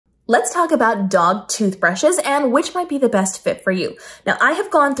Let's talk about dog toothbrushes and which might be the best fit for you. Now, I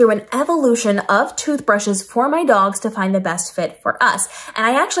have gone through an evolution of toothbrushes for my dogs to find the best fit for us. And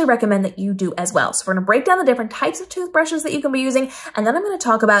I actually recommend that you do as well. So we're gonna break down the different types of toothbrushes that you can be using. And then I'm gonna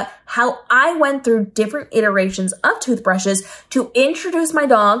talk about how I went through different iterations of toothbrushes to introduce my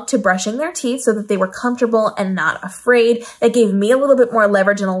dog to brushing their teeth so that they were comfortable and not afraid. That gave me a little bit more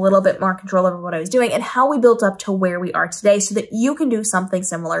leverage and a little bit more control over what I was doing and how we built up to where we are today so that you can do something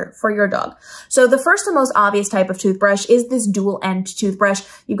similar for your dog. So the first and most obvious type of toothbrush is this dual end toothbrush.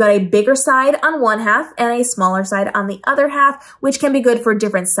 You've got a bigger side on one half and a smaller side on the other half, which can be good for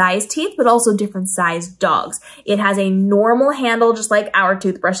different size teeth, but also different size dogs. It has a normal handle, just like our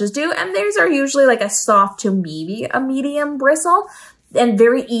toothbrushes do, and theirs are usually like a soft to maybe a medium bristle, and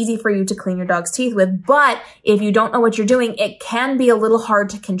very easy for you to clean your dog's teeth with. But if you don't know what you're doing, it can be a little hard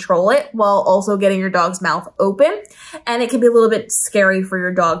to control it while also getting your dog's mouth open. And it can be a little bit scary for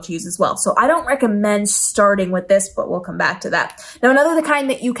your dog to use as well. So I don't recommend starting with this, but we'll come back to that. Now, another kind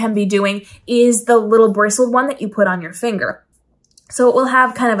that you can be doing is the little bristled one that you put on your finger. So it will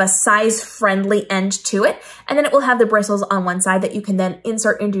have kind of a size-friendly end to it, and then it will have the bristles on one side that you can then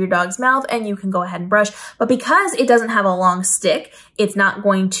insert into your dog's mouth and you can go ahead and brush. But because it doesn't have a long stick, it's not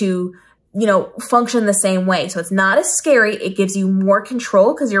going to, function the same way. So it's not as scary. It gives you more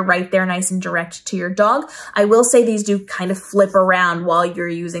control because you're right there nice and direct to your dog. I will say these do kind of flip around while you're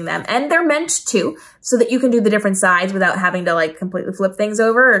using them, and they're meant to, so that you can do the different sides without having to like completely flip things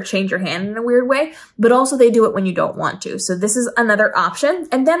over or change your hand in a weird way. But also they do it when you don't want to. So this is another option.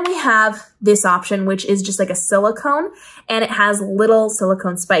 And then we have this option, which is just like a silicone, and it has little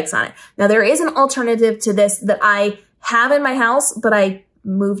silicone spikes on it. Now there is an alternative to this that I have in my house, but I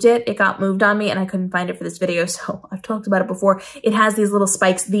moved it. It got moved on me and I couldn't find it for this video. So I've talked about it before. It has these little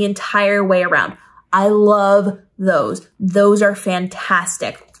spikes the entire way around. I love those. Those are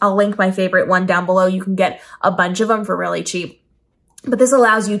fantastic. I'll link my favorite one down below. You can get a bunch of them for really cheap. But this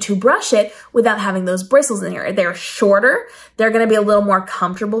allows you to brush it without having those bristles in here. They're shorter. They're going to be a little more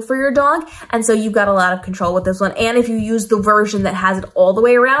comfortable for your dog. And so you've got a lot of control with this one. And if you use the version that has it all the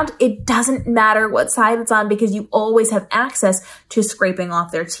way around, it doesn't matter what side it's on because you always have access to scraping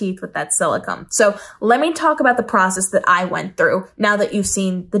off their teeth with that silicone. So let me talk about the process that I went through now that you've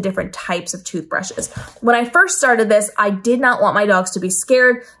seen the different types of toothbrushes. When I first started this, I did not want my dogs to be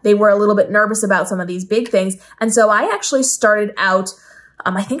scared. They were a little bit nervous about some of these big things. And so I actually started out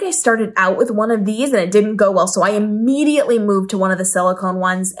I think I started out with one of these and it didn't go well. So I immediately moved to one of the silicone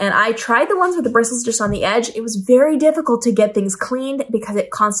ones and I tried the ones with the bristles just on the edge. It was very difficult to get things cleaned because it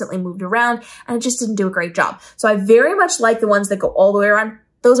constantly moved around and it just didn't do a great job. So I very much like the ones that go all the way around.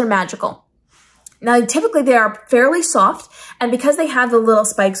 Those are magical. Now, typically they are fairly soft, and because they have the little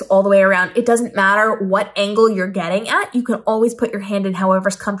spikes all the way around, it doesn't matter what angle you're getting at. You can always put your hand in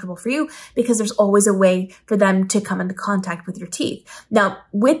however's comfortable for you because there's always a way for them to come into contact with your teeth. Now,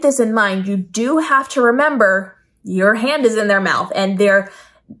 with this in mind, you do have to remember your hand is in their mouth and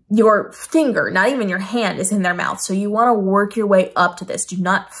your finger, not even your hand, is in their mouth. So you want to work your way up to this. Do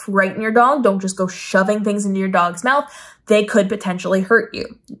not frighten your dog. Don't just go shoving things into your dog's mouth. They could potentially hurt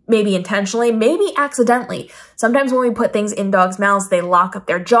you. Maybe intentionally, maybe accidentally. Sometimes when we put things in dogs' mouths, they lock up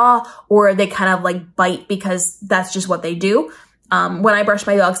their jaw or they kind of like bite because that's just what they do. When I brush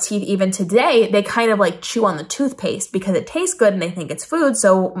my dog's teeth, even today, they kind of like chew on the toothpaste because it tastes good and they think it's food.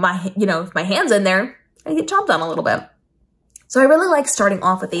 So if my hand's in there, I get chomped on a little bit. So I really like starting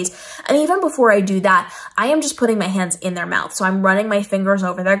off with these. And even before I do that, I am just putting my hands in their mouth. So I'm running my fingers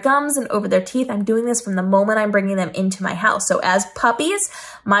over their gums and over their teeth. I'm doing this from the moment I'm bringing them into my house. So as puppies,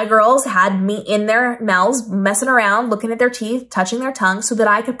 my girls had me in their mouths, messing around, looking at their teeth, touching their tongue so that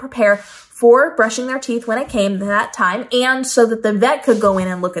I could prepare for brushing their teeth when it came to that time and so that the vet could go in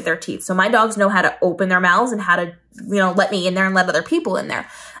and look at their teeth. So my dogs know how to open their mouths and how to, let me in there and let other people in there.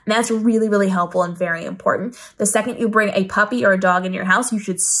 And that's really, really helpful and very important. The second you bring a puppy or a dog in your house, you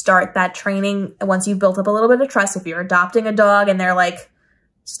should start that training once you've built up a little bit of trust. If you're adopting a dog and they're like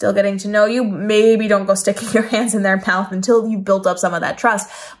still getting to know you, maybe don't go sticking your hands in their mouth until you've built up some of that trust,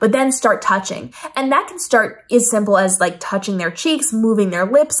 but then start touching. And that can start as simple as like touching their cheeks, moving their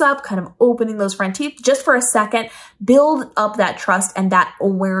lips up, kind of opening those front teeth just for a second, build up that trust and that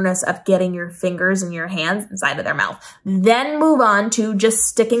awareness of getting your fingers and your hands inside of their mouth. Then move on to just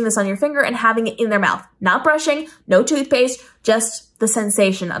sticking this on your finger and having it in their mouth. Not brushing, no toothpaste, just the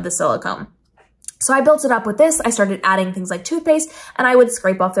sensation of the silicone. So I built it up with this. I started adding things like toothpaste, and I would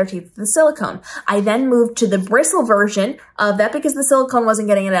scrape off their teeth with the silicone. I then moved to the bristle version of that because the silicone wasn't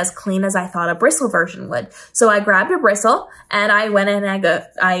getting it as clean as I thought a bristle version would. So I grabbed a bristle and I went in and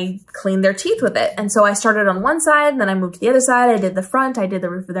I cleaned their teeth with it. And so I started on one side, and then I moved to the other side. I did the front, I did the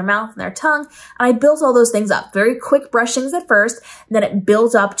roof of their mouth and their tongue, and I built all those things up. Very quick brushings at first, and then it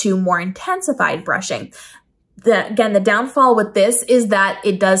built up to more intensified brushing. Again, the downfall with this is that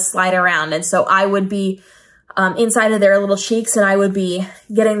it does slide around. And so I would be inside of their little cheeks, and I would be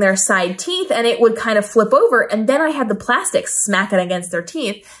getting their side teeth, and it would kind of flip over. And then I had the plastic smacking against their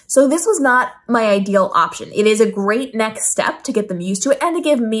teeth. So this was not my ideal option. It is a great next step to get them used to it and to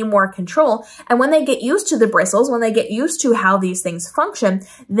give me more control. And when they get used to the bristles, when they get used to how these things function,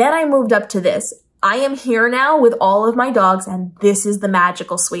 then I moved up to this. I am here now with all of my dogs, and this is the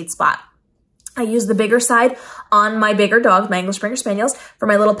magical sweet spot. I use the bigger side on my bigger dogs, my English Springer Spaniels. For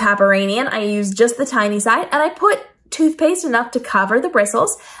my little Pomeranian, I use just the tiny side, and I put toothpaste enough to cover the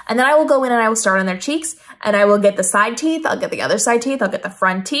bristles, and then I will go in and I will start on their cheeks, and I will get the side teeth, I'll get the other side teeth, I'll get the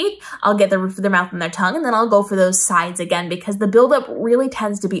front teeth, I'll get the roof of their mouth and their tongue, and then I'll go for those sides again because the buildup really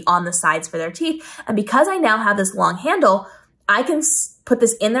tends to be on the sides for their teeth. And because I now have this long handle, I can put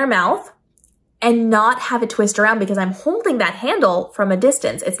this in their mouth and not have it twist around because I'm holding that handle from a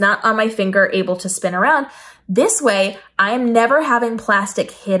distance. It's not on my finger able to spin around. This way, I am never having plastic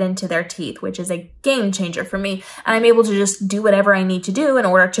hit into their teeth, which is a game changer for me. And I'm able to just do whatever I need to do in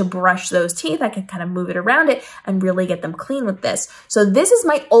order to brush those teeth. I can kind of move it around it and really get them clean with this. So this is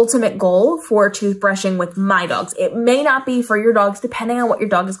my ultimate goal for toothbrushing with my dogs. It may not be for your dogs, depending on what your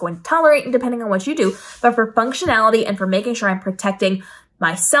dog is going to tolerate and depending on what you do, but for functionality and for making sure I'm protecting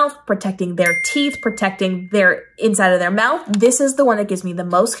myself, protecting their teeth, protecting their inside of their mouth, this is the one that gives me the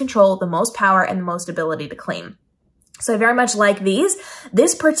most control, the most power, and the most ability to clean. So I very much like these.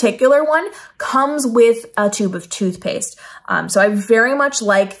 This particular one comes with a tube of toothpaste. So I very much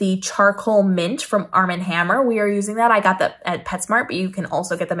like the charcoal mint from Arm & Hammer. We are using that. I got that at PetSmart, but you can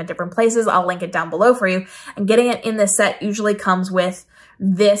also get them at different places. I'll link it down below for you. And getting it in this set usually comes with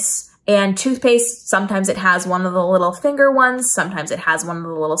this and toothpaste. Sometimes it has one of the little finger ones. Sometimes it has one of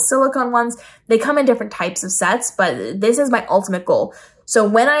the little silicone ones. They come in different types of sets, but this is my ultimate goal. So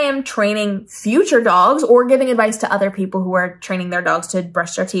when I am training future dogs or giving advice to other people who are training their dogs to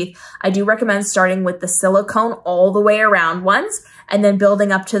brush their teeth, I do recommend starting with the silicone all the way around ones and then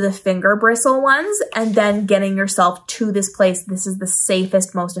building up to the finger bristle ones and then getting yourself to this place. This is the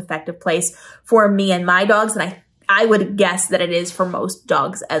safest, most effective place for me and my dogs, and I would guess that it is for most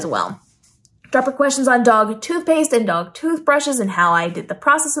dogs as well. Drop your questions on dog toothpaste and dog toothbrushes and how I did the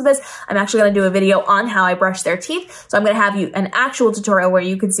process of this. I'm actually going to do a video on how I brush their teeth. So I'm going to have you an actual tutorial where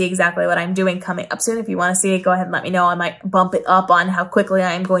you can see exactly what I'm doing coming up soon. If you want to see it, go ahead and let me know. I might bump it up on how quickly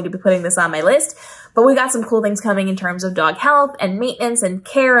I am going to be putting this on my list. But we got some cool things coming in terms of dog health and maintenance and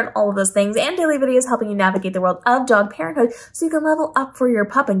care and all of those things, and daily videos helping you navigate the world of dog parenthood so you can level up for your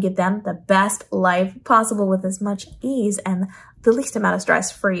pup and give them the best life possible with as much ease and the least amount of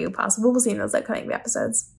stress for you possible. We'll see you in those upcoming episodes.